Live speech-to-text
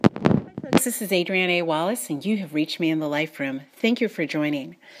this is Adrienne A. Wallace, and you have reached me in the Life Room. Thank you for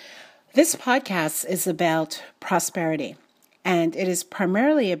joining. This podcast is about prosperity, and it is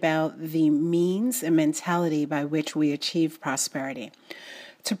primarily about the means and mentality by which we achieve prosperity.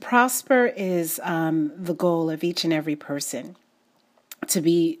 To prosper is the goal of each and every person. To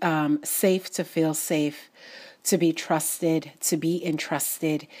be safe, to feel safe, to be trusted, to be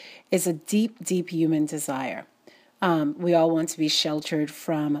entrusted is a deep, deep human desire. We all want to be sheltered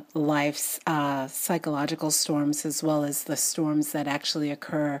from life's psychological storms as well as the storms that actually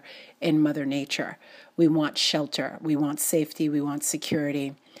occur in Mother Nature. We want shelter, we want safety, we want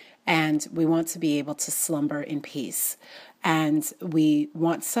security, and we want to be able to slumber in peace. And we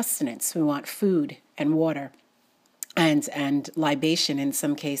want sustenance, we want food and water. And libation in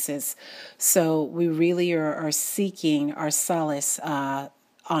some cases. So we really are seeking our solace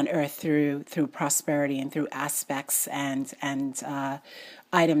on earth through prosperity and through aspects and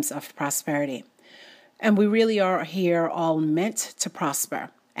items of prosperity. And we really are here all meant to prosper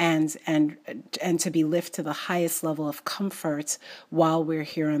and to be lifted to the highest level of comfort while we're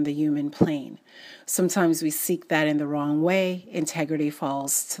here on the human plane. Sometimes we seek that in the wrong way. Integrity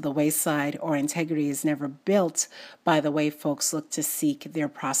falls to the wayside, or integrity is never built by the way folks look to seek their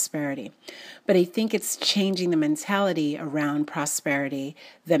prosperity. But I think it's changing the mentality around prosperity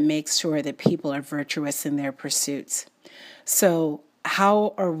that makes sure that people are virtuous in their pursuits. So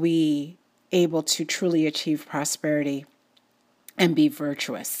how are we able to truly achieve prosperity and be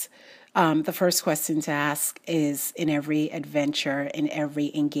virtuous? The first question to ask is, in every adventure, in every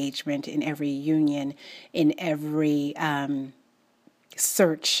engagement, in every union, in every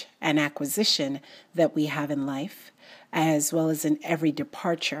search and acquisition that we have in life, as well as in every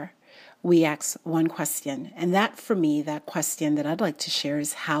departure, we ask one question. And that, for me, that question that I'd like to share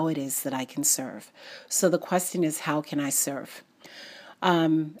is how it is that I can serve. So the question is, how can I serve?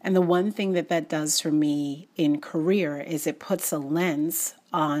 And the one thing that does for me in career is it puts a lens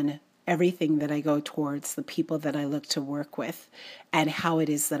on everything that I go towards, the people that I look to work with, and how it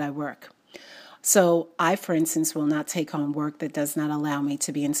is that I work. So I, for instance, will not take on work that does not allow me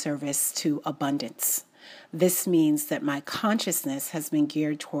to be in service to abundance. This means that my consciousness has been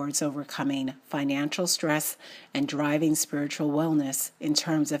geared towards overcoming financial stress and driving spiritual wellness in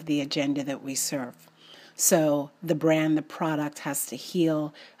terms of the agenda that we serve. So the brand, the product has to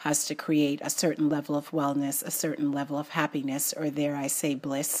heal, has to create a certain level of wellness, a certain level of happiness, or dare I say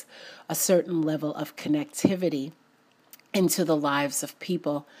bliss, a certain level of connectivity into the lives of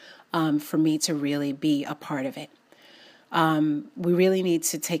people for me to really be a part of it. We really need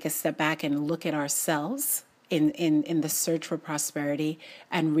to take a step back and look at ourselves in the search for prosperity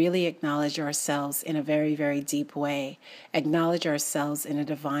and really acknowledge ourselves in a very, very deep way, acknowledge ourselves in a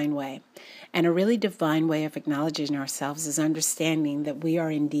divine way. And a really divine way of acknowledging ourselves is understanding that we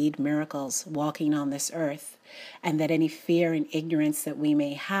are indeed miracles walking on this earth, and that any fear and ignorance that we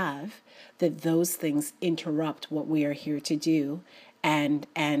may have, that those things interrupt what we are here to do and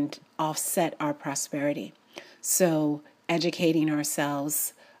offset our prosperity. So educating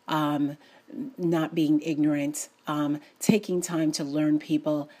ourselves, not being ignorant, taking time to learn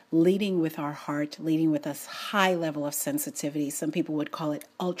people, leading with our heart, leading with a high level of sensitivity. Some people would call it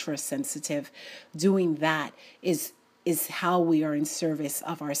ultra sensitive. Doing that is how we are in service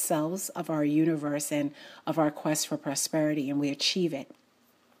of ourselves, of our universe, and of our quest for prosperity, and we achieve it.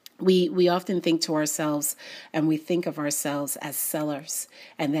 We often think to ourselves, and we think of ourselves as sellers,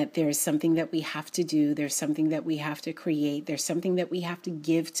 and that there's something that we have to do, there's something that we have to create, there's something that we have to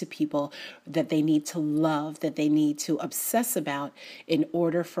give to people that they need to love, that they need to obsess about in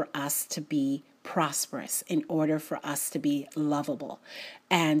order for us to be prosperous, in order for us to be lovable.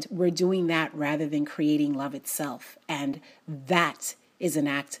 And we're doing that rather than creating love itself. And that is an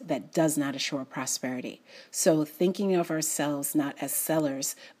act that does not assure prosperity. So thinking of ourselves not as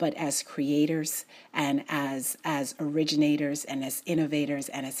sellers, but as creators and as originators and as innovators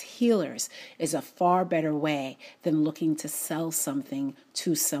and as healers is a far better way than looking to sell something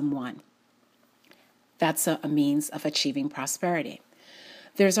to someone. That's a means of achieving prosperity.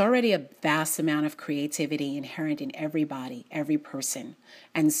 There's already a vast amount of creativity inherent in everybody, every person.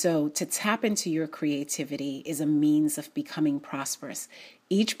 And so to tap into your creativity is a means of becoming prosperous.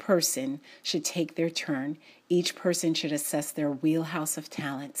 Each person should take their turn. Each person should assess their wheelhouse of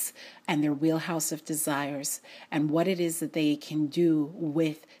talents and their wheelhouse of desires and what it is that they can do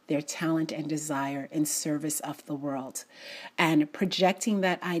with their talent and desire in service of the world. And projecting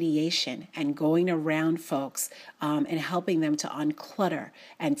that ideation and going around folks and helping them to unclutter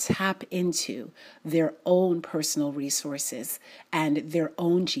and tap into their own personal resources and their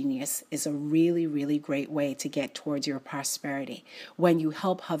own genius is a really, really great way to get towards your prosperity. When you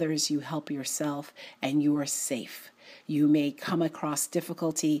help others, you help yourself, and you are safe. You may come across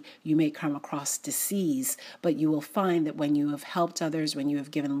difficulty, you may come across disease, but you will find that when you have helped others, when you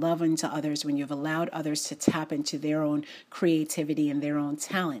have given love unto others, when you have allowed others to tap into their own creativity and their own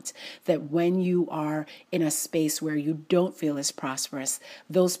talent, that when you are in a space where you don't feel as prosperous,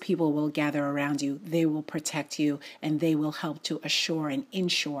 those people will gather around you, they will protect you, and they will help to assure and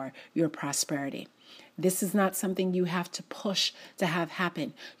ensure your prosperity. This is not something you have to push to have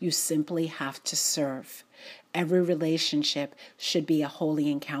happen. You simply have to serve. Every relationship should be a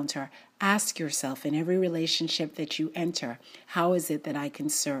holy encounter. Ask yourself in every relationship that you enter, how is it that I can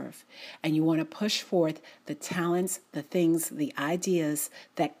serve? And you want to push forth the talents, the things, the ideas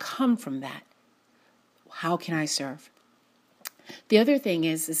that come from that. How can I serve? The other thing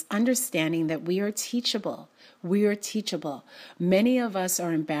is understanding that we are teachable. We are teachable. Many of us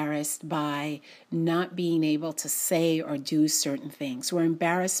are embarrassed by not being able to say or do certain things. We're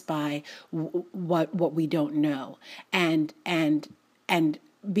embarrassed by what we don't know. And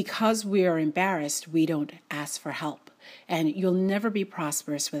because we are embarrassed, we don't ask for help. And you'll never be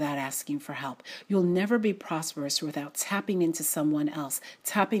prosperous without asking for help. You'll never be prosperous without tapping into someone else,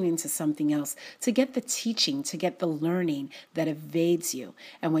 tapping into something else to get the teaching, to get the learning that evades you.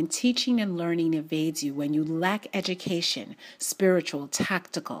 And when teaching and learning evades you, when you lack education, spiritual,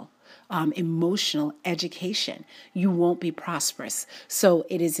 tactical, emotional education, you won't be prosperous. So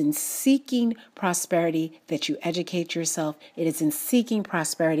it is in seeking prosperity that you educate yourself. It is in seeking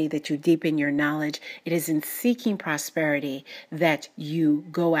prosperity that you deepen your knowledge. It is in seeking prosperity that you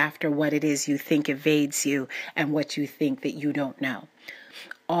go after what it is you think evades you and what you think that you don't know.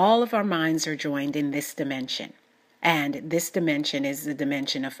 All of our minds are joined in this dimension. And this dimension is the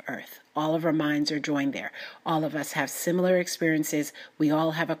dimension of earth. All of our minds are joined there. All of us have similar experiences. We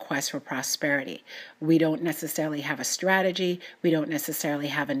all have a quest for prosperity. We don't necessarily have a strategy. We don't necessarily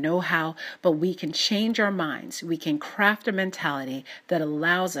have a know-how, but we can change our minds. We can craft a mentality that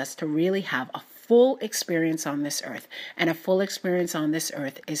allows us to really have a full experience on this earth. And a full experience on this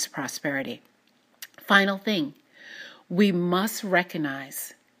earth is prosperity. Final thing, we must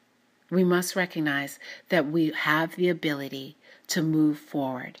recognize that we have the ability to move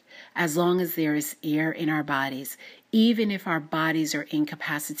forward as long as there is air in our bodies, even if our bodies are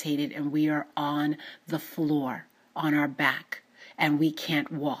incapacitated and we are on the floor, on our back, and we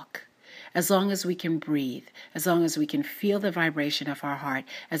can't walk. As long as we can breathe, as long as we can feel the vibration of our heart,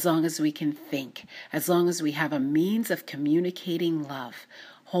 as long as we can think, as long as we have a means of communicating love,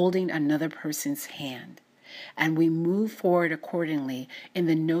 holding another person's hand. And we move forward accordingly in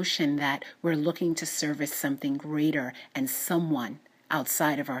the notion that we're looking to service something greater and someone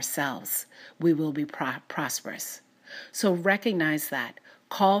outside of ourselves, we will be prosperous. So recognize that.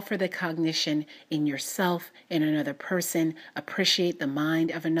 Call for the cognition in yourself, in another person. Appreciate the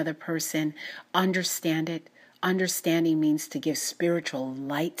mind of another person. Understand it. Understanding means to give spiritual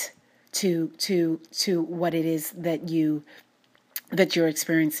light to what it is that you're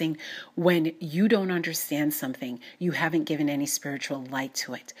experiencing. When you don't understand something, you haven't given any spiritual light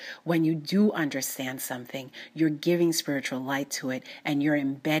to it. When you do understand something, you're giving spiritual light to it, and you're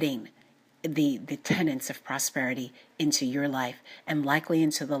embedding the tenets of prosperity into your life, and likely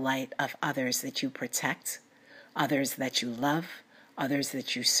into the light of others that you protect, others that you love, others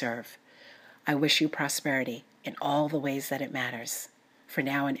that you serve. I wish you prosperity in all the ways that it matters, for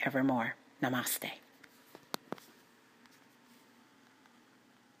now and evermore. Namaste.